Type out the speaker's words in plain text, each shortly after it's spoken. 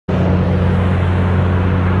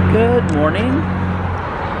Good morning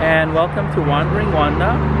and welcome to Wandering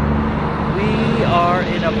WandA. We are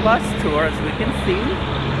in a bus tour, as we can see.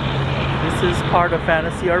 This is part of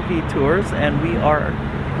Fantasy RV Tours and we are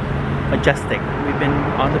majestic. We've been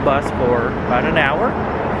on the bus for about an hour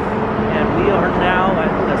and we are now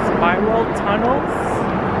at the spiral tunnels.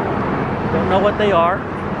 Don't know what they are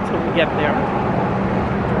until we get there.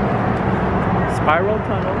 Spiral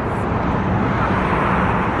tunnels.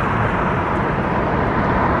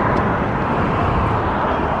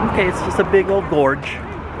 Okay, it's just a big old gorge.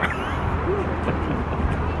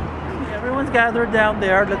 Everyone's gathered down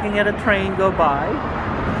there looking at a train go by.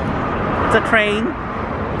 It's a train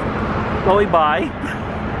going by.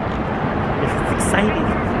 It's exciting.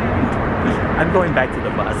 I'm going back to the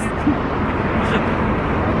bus.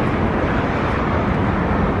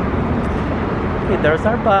 Okay, there's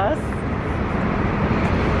our bus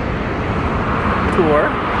tour.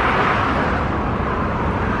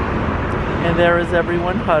 And there is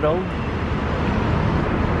everyone huddled,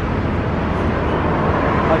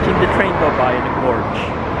 watching the train go by in a gorge.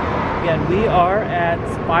 Again, we are at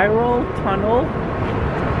Spiral Tunnel,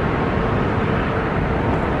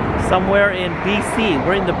 somewhere in BC.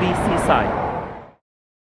 We're in the BC side.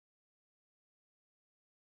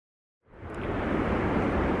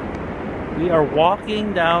 We are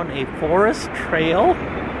walking down a forest trail.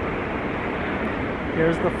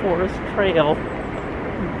 Here's the forest trail.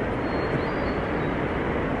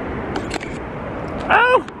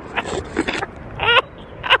 Oh!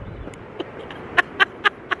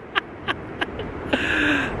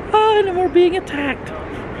 Oh, and we're being attacked.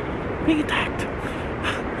 Being attacked.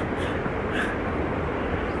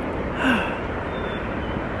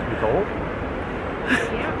 You cold?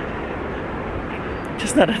 Yeah.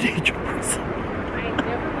 Just not a danger person. I ain't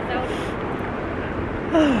never without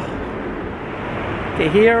it. Okay,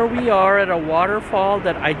 here we are at a waterfall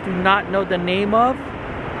that I do not know the name of.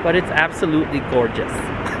 But it's absolutely gorgeous.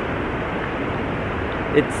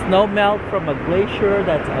 It's snow melt from a glacier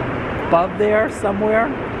that's above there somewhere.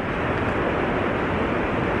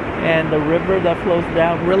 And the river that flows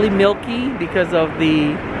down, really milky because of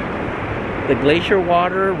the glacier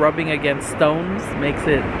water rubbing against stones makes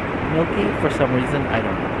it milky for some reason. I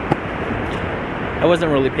don't know. I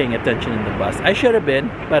wasn't really paying attention in the bus. I should have been,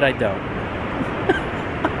 but I don't.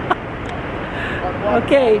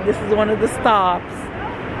 Okay, this is one of the stops.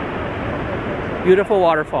 Beautiful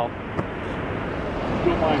waterfall.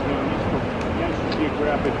 Don't mind doing this for National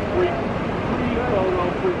Geographic free photo.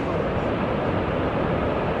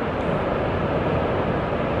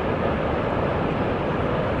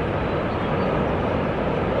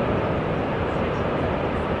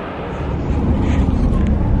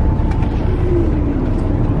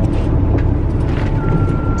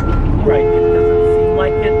 Right, it doesn't seem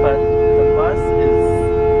like it, but the bus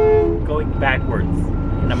is going backwards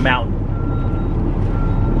in a mountain.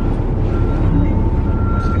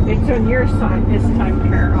 It's on your side this time,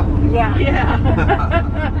 Carol. Yeah. Yeah.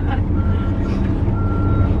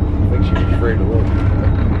 I think she's afraid to look.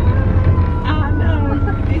 I know.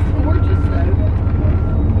 It's gorgeous though.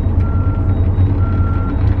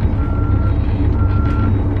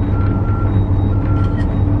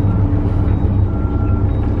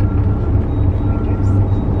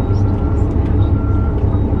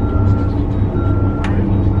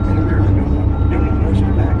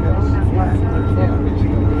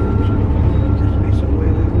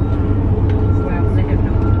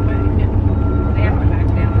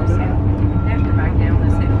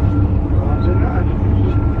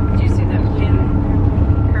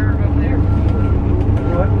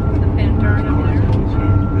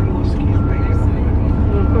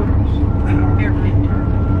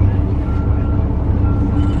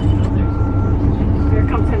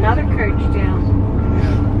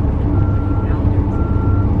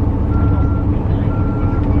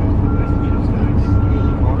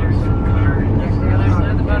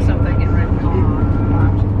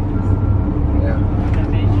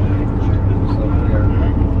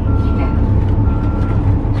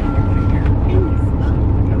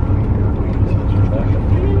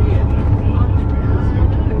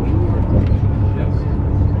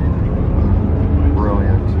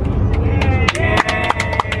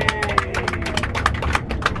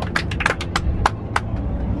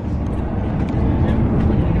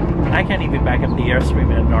 I can't even back up the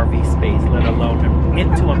airstream in an RV space, let alone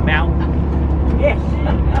into a mountain.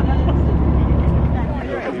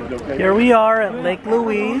 Here we are at Lake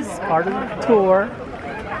Louise, part of the tour.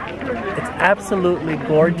 It's absolutely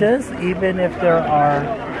gorgeous, even if there are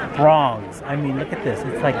throngs. I mean, look at this.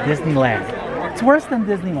 It's like Disneyland. It's worse than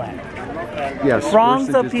Disneyland. Yes. Throngs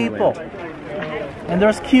of people. And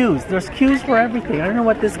there's queues. There's queues for everything. I don't know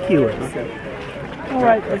what this queue is. All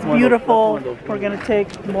right, it's beautiful. We're going to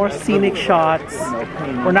take more scenic shots.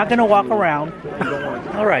 We're not going to walk around.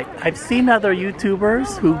 All right, I've seen other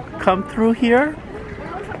YouTubers who come through here,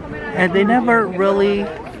 and they never really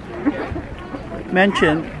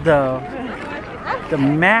mention the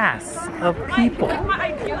mass of people.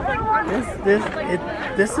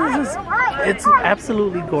 It's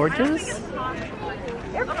absolutely gorgeous,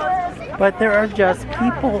 but there are just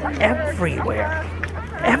people everywhere.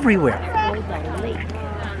 Everywhere.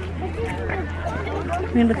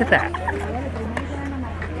 I mean, look at that.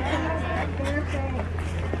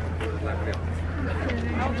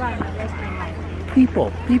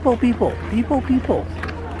 People.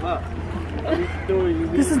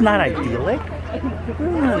 This is not idyllic. This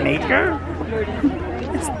is nature.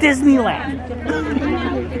 It's Disneyland.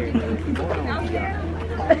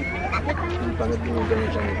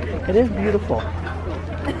 It is beautiful.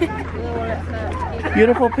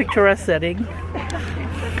 Beautiful picturesque setting.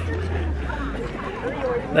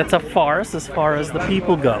 That's a farce as far as the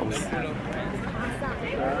people goes.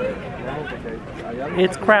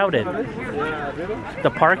 It's crowded.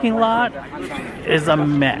 The parking lot is a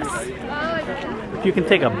mess. If you can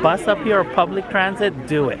take a bus up here or public transit,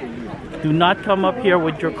 do it. Do not come up here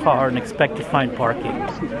with your car and expect to find parking,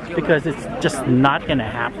 because it's just not going to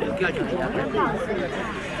happen.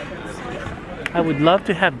 I would love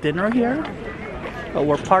to have dinner here, but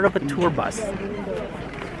we're part of a tour bus.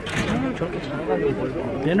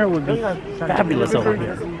 Dinner would be fabulous over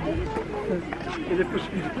here.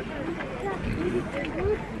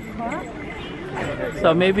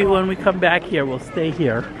 So maybe when we come back here, we'll stay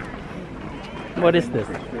here. What is this?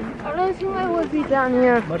 Down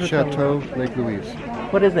here. Chateau Lake Louise.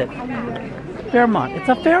 What is it? Fairmont. It's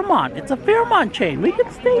a Fairmont. It's a Fairmont chain. We can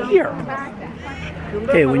stay here.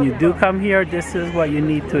 Okay, when you do come here, this is what you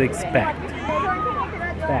need to expect.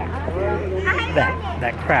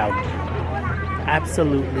 That crowd.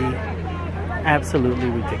 Absolutely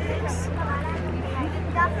ridiculous.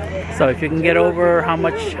 So if you can get over how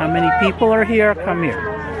many people are here, come here.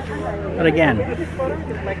 But again,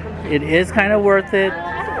 it is kind of worth it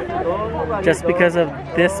just because of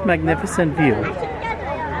this magnificent view.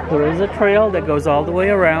 There is a trail that goes all the way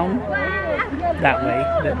around that way,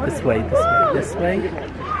 this way.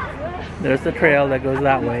 There's the trail that goes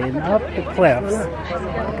that way and up the cliffs.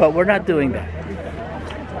 But we're not doing that.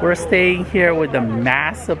 We're staying here with the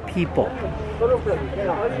mass of people.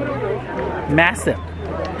 Massive.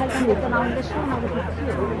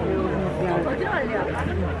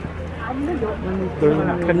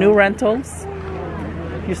 There's canoe rentals.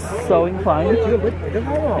 You're so inclined,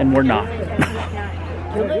 and we're not.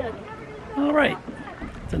 All right,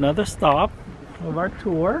 it's another stop of our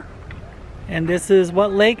tour, and this is,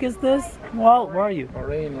 what lake is this? Well, where are you?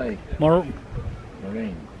 Moraine Lake. Moraine.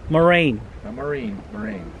 Marine.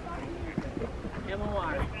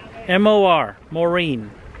 M-O-R,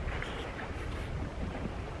 Maureen.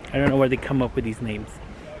 I don't know where they come up with these names.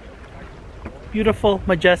 Beautiful,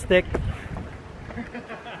 majestic.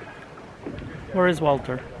 Where is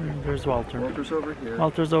Walter? There's Walter. Walter's over here.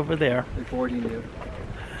 Walter's over there. They're boarding you.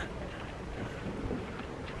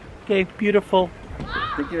 Okay, beautiful.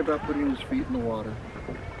 Thinking about putting his feet in the water.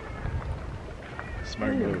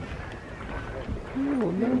 Smart move.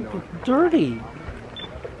 Ooh, no, it's dirty.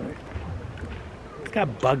 It's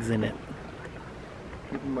got bugs in it.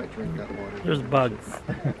 People might drink that water. There's bugs.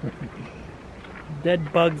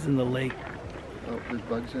 Dead bugs in the lake. Oh, there's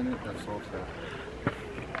bugs in it? That solves that.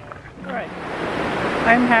 Alright.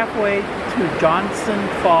 I'm halfway to Johnston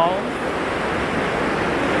Falls.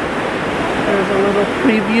 There's a little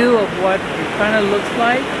preview of what it kind of looks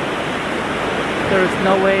like. There's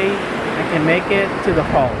no way I can make it to the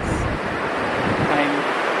falls. I'm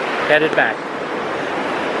headed back.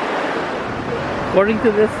 According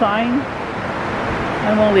to this sign,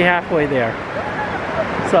 I'm only halfway there.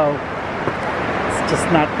 So, it's just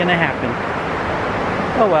not gonna happen.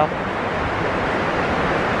 Oh well.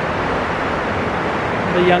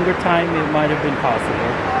 At a younger time, it might have been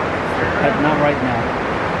possible, but not right now.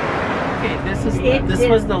 Okay, this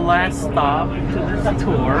was the last stop to this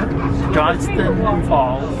tour, Johnston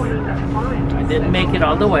Falls. I didn't make it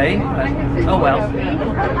all the way, but oh well.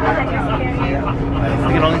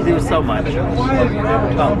 I can only do so much.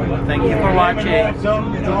 Well, thank you for watching.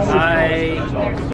 Bye.